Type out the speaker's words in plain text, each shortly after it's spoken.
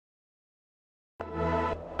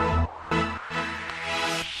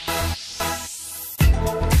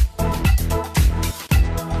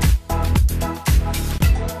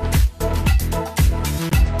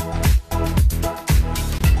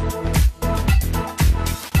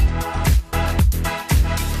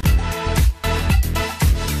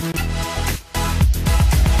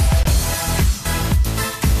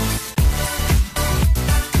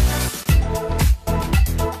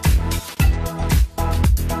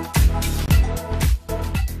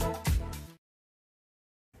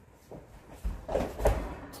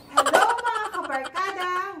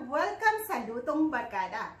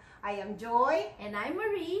I am Joy. And I'm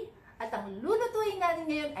Marie. At ang lulutuin natin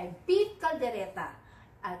ngayon ay beef caldereta.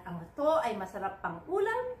 At ang ito ay masarap pang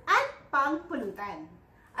ulam At pangpulutan.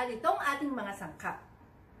 at itong ating mga sangkap.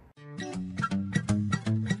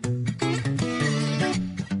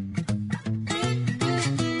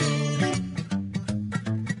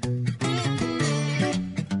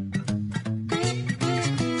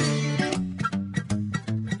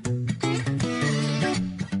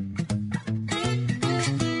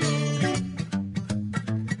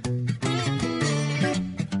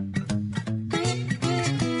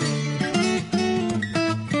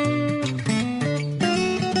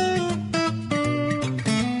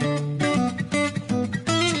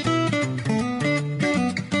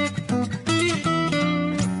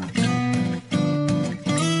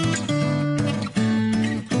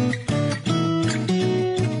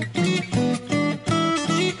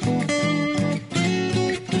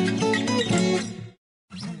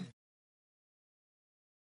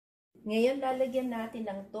 Ngayon, lalagyan natin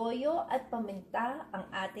ng toyo at paminta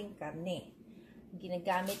ang ating karne.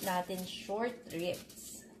 Ginagamit natin short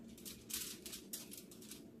ribs.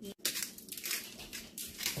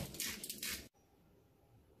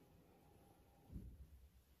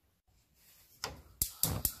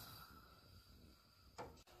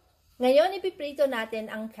 Ngayon, ipiprito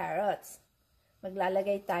natin ang carrots.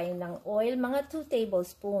 Maglalagay tayo ng oil, mga 2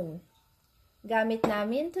 tablespoons. Gamit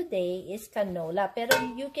namin today is canola, pero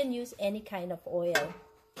you can use any kind of oil.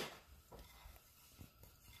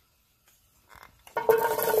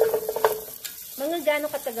 Mga gaano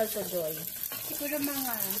katagal to, Joy? Siguro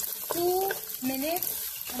mga 2 minutes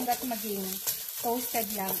hanggat maging toasted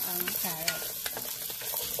lang ang carrot.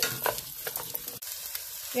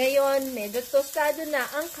 Ngayon, medyo tostado na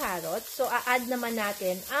ang carrot, so a-add naman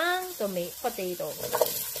natin ang potato.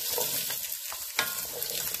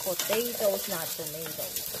 Potatoes, not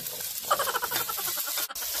tomatoes.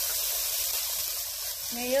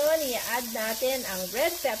 Ngayon, i-add natin ang red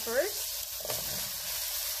peppers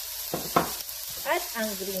at ang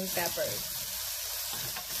green peppers.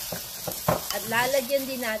 At lalagyan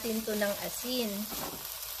din natin ito ng asin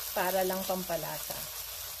para lang pampalasa.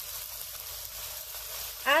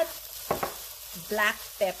 At black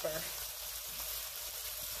pepper.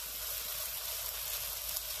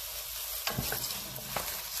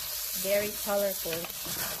 Very colorful.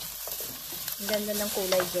 Ang ganda ng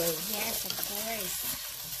kulay, Joy. Yes, of course.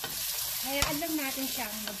 Hayaan lang natin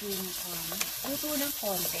siyang maging luto ng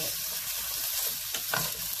konti.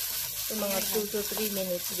 So, mga 2 to 3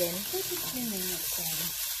 minutes din. 2 to 3 minutes then.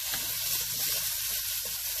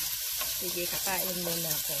 Sige, kakain muna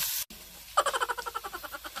ako.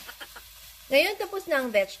 Ngayon, tapos na ang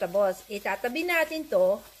vegetables. Itatabi natin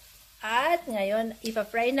to. At ngayon,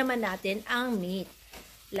 ipa-fry naman natin ang meat.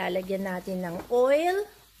 Lalagyan natin ng oil.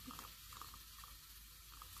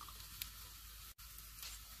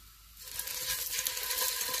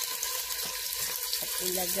 At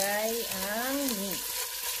ilagay ang meat.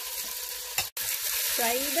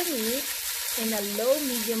 Fry the meat in a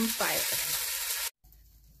low-medium fire.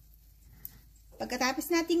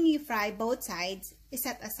 Pagkatapos nating i-fry both sides,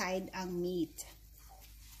 iset aside ang meat.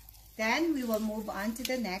 Then, we will move on to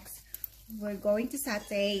the next. We're going to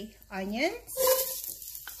sauté onions.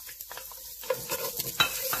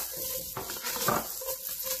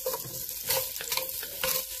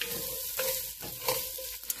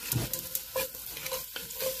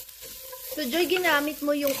 So, Joy, ginamit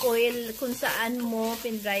mo yung oil kung saan mo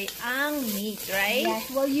pinry ang meat, right? Yes,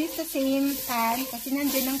 we'll use the same pan kasi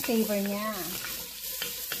nandun ang flavor niya.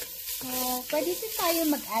 So, pwede tayo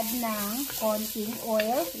mag-add ng konting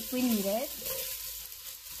oil if we need it.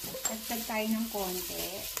 Agtag tayo ng konti.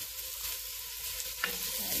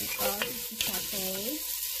 So, ito, sauté.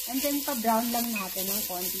 And then, pa-brown lang natin ng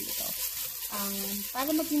konti ito. Para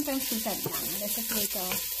maging translucent lang. Let's just make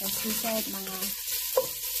it translucent, mga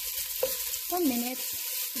 1 minute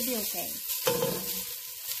to be okay.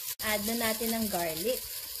 Add na natin ng garlic.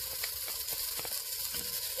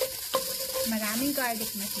 Maraming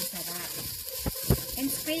garlic mas masarap.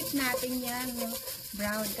 And scrape natin yan yung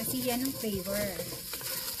brown kasi yan ang flavor.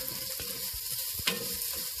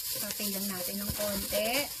 Sauté lang natin ng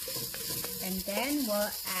konti. And then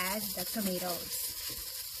we'll add the tomatoes.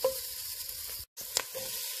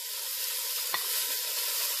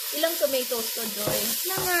 Ilang tomatoes to, Joy?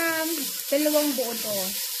 Mga 2 buo to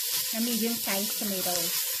na medium size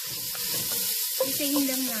tomatoes. Isahin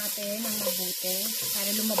lang natin ng mabuti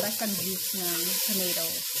para lumabas ang juice ng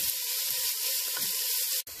tomatoes.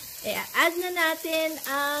 Add na natin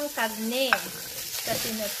ang karne sa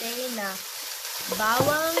sauté na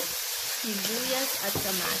bawang, sibuyas at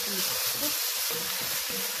kamatis.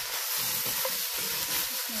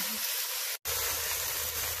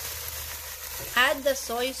 add the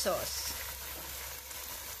soy sauce.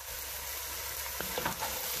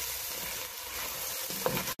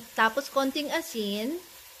 Tapos konting asin.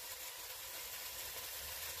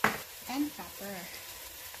 And pepper.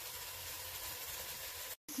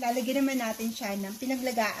 Lalagyan naman natin siya ng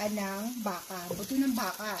pinaglagaan ng baka. Buto ng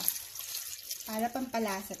baka. Para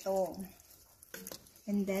pampalasa to.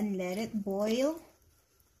 And then let it boil.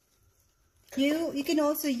 You can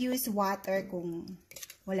also use water kung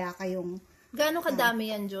wala kayong... Gaano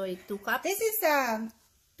kadami yan, Joy? 2 cups? This is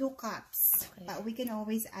 2 cups. Okay. But we can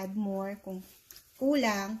always add more kung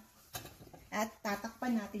kulang. At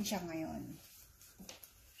tatakpan natin siya ngayon.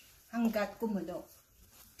 Hanggat kumulo.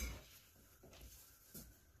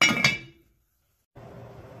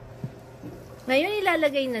 Ngayon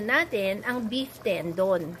ilalagay na natin ang beef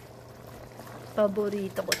tendon.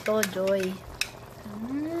 Paborito ko to, Joy.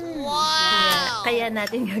 Wow! Kaya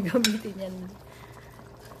natin gagamitin yan.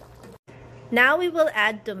 Now we will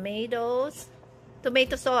add tomato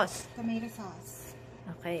sauce. Tomato sauce.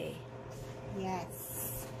 Okay. Yes.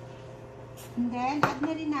 And then, add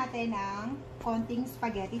na rin natin ang konting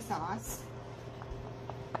spaghetti sauce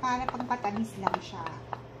para pangpatamis lang siya.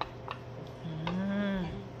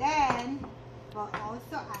 And then, we'll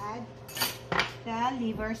also add the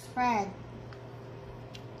liver spread.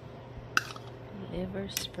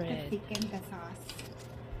 Liver spread. To thicken the sauce.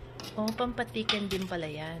 Oh, pampatikin din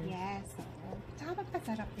pala yan. Yes. Tsaka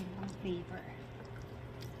magpasarap din ang flavor.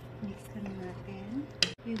 Mix na natin.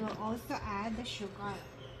 We will also add the sugar.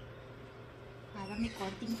 Para may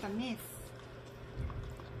konting tamis.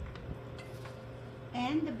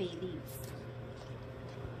 And the bay leaves.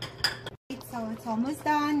 So it's almost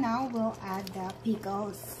done. Now we'll add the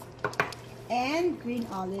pickles. And green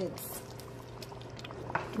olives.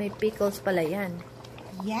 May pickles pala yan.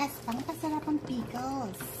 Yes, pangpasarap ang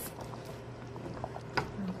pickles.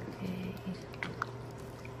 Okay.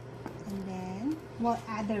 And then, we'll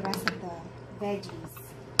add the rest of the veggies.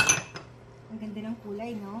 Ang ganda ng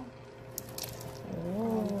kulay, no?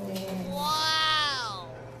 Oh.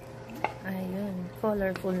 Wow! Ayun,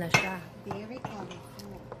 colorful na siya. Very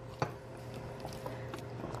colorful.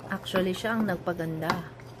 Actually, siya ang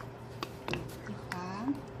nagpaganda. Diba?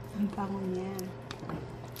 Ang bango niya.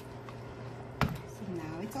 So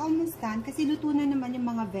now, it's almost done. Kasi luto na naman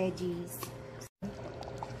yung mga veggies.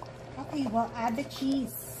 Okay, we'll add the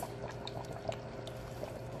cheese.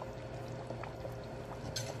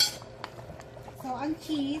 So, ang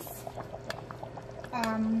cheese,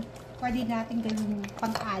 pwede natin gawin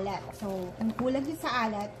pang-alat. So, kung kulang din sa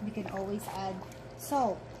alat, we can always add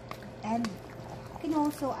salt. And you can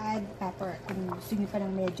also add pepper kung gusto nyo pa ng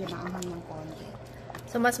medyo maanghang ng konti.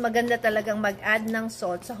 So, mas maganda talagang mag-add ng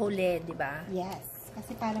salt sa huli, di ba? Yes.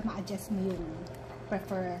 Kasi para ma-adjust mo yung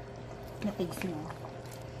prefer na taste mo.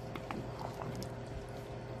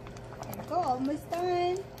 There we go. Almost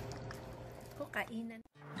done. Kainan.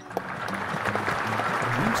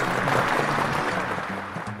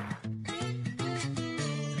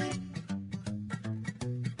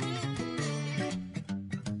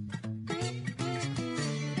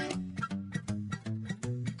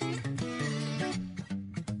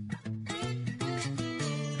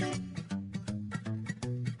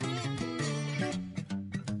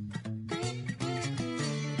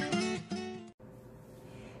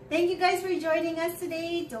 Thank you guys for joining us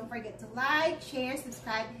today. Don't forget to like, share,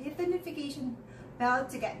 subscribe, hit the notification bell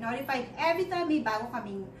to get notified every time may bago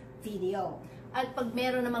kaming video. At pag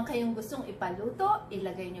meron naman kayong gustong ipaluto,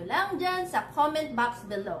 ilagay nyo lang dyan sa comment box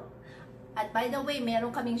below. At by the way,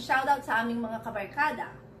 meron kaming shoutout sa aming mga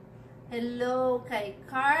kabarkada. Hello kay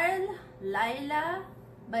Carl, Laila,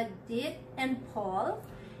 Badit, and Paul,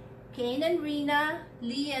 Kane and Rina,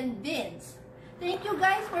 Lee and Vince. Thank you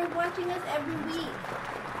guys for watching us every week.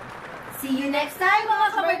 See you next time, mga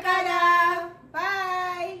kabarkada!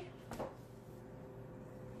 Bye!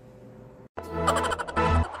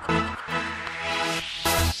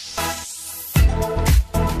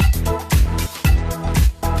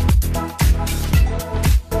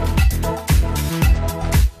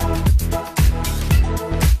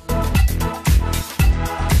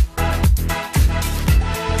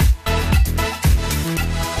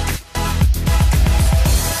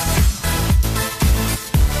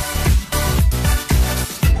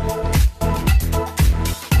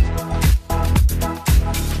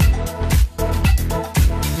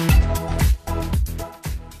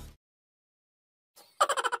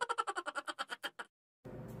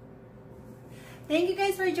 Thank you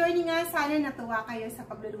guys for joining us. Sana natuwa kayo sa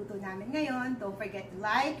pagluluto namin ngayon. Don't forget to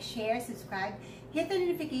like, share, subscribe, hit the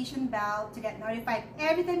notification bell to get notified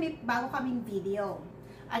every time may bago kaming video.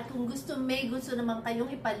 At kung may gusto naman kayong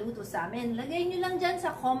ipaluto sa amin, lagay nyo lang dyan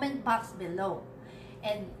sa comment box below.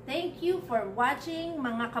 And thank you for watching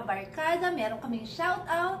mga kabarkada. Meron kaming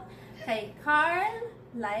shoutout kay Carl,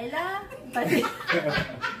 Laila,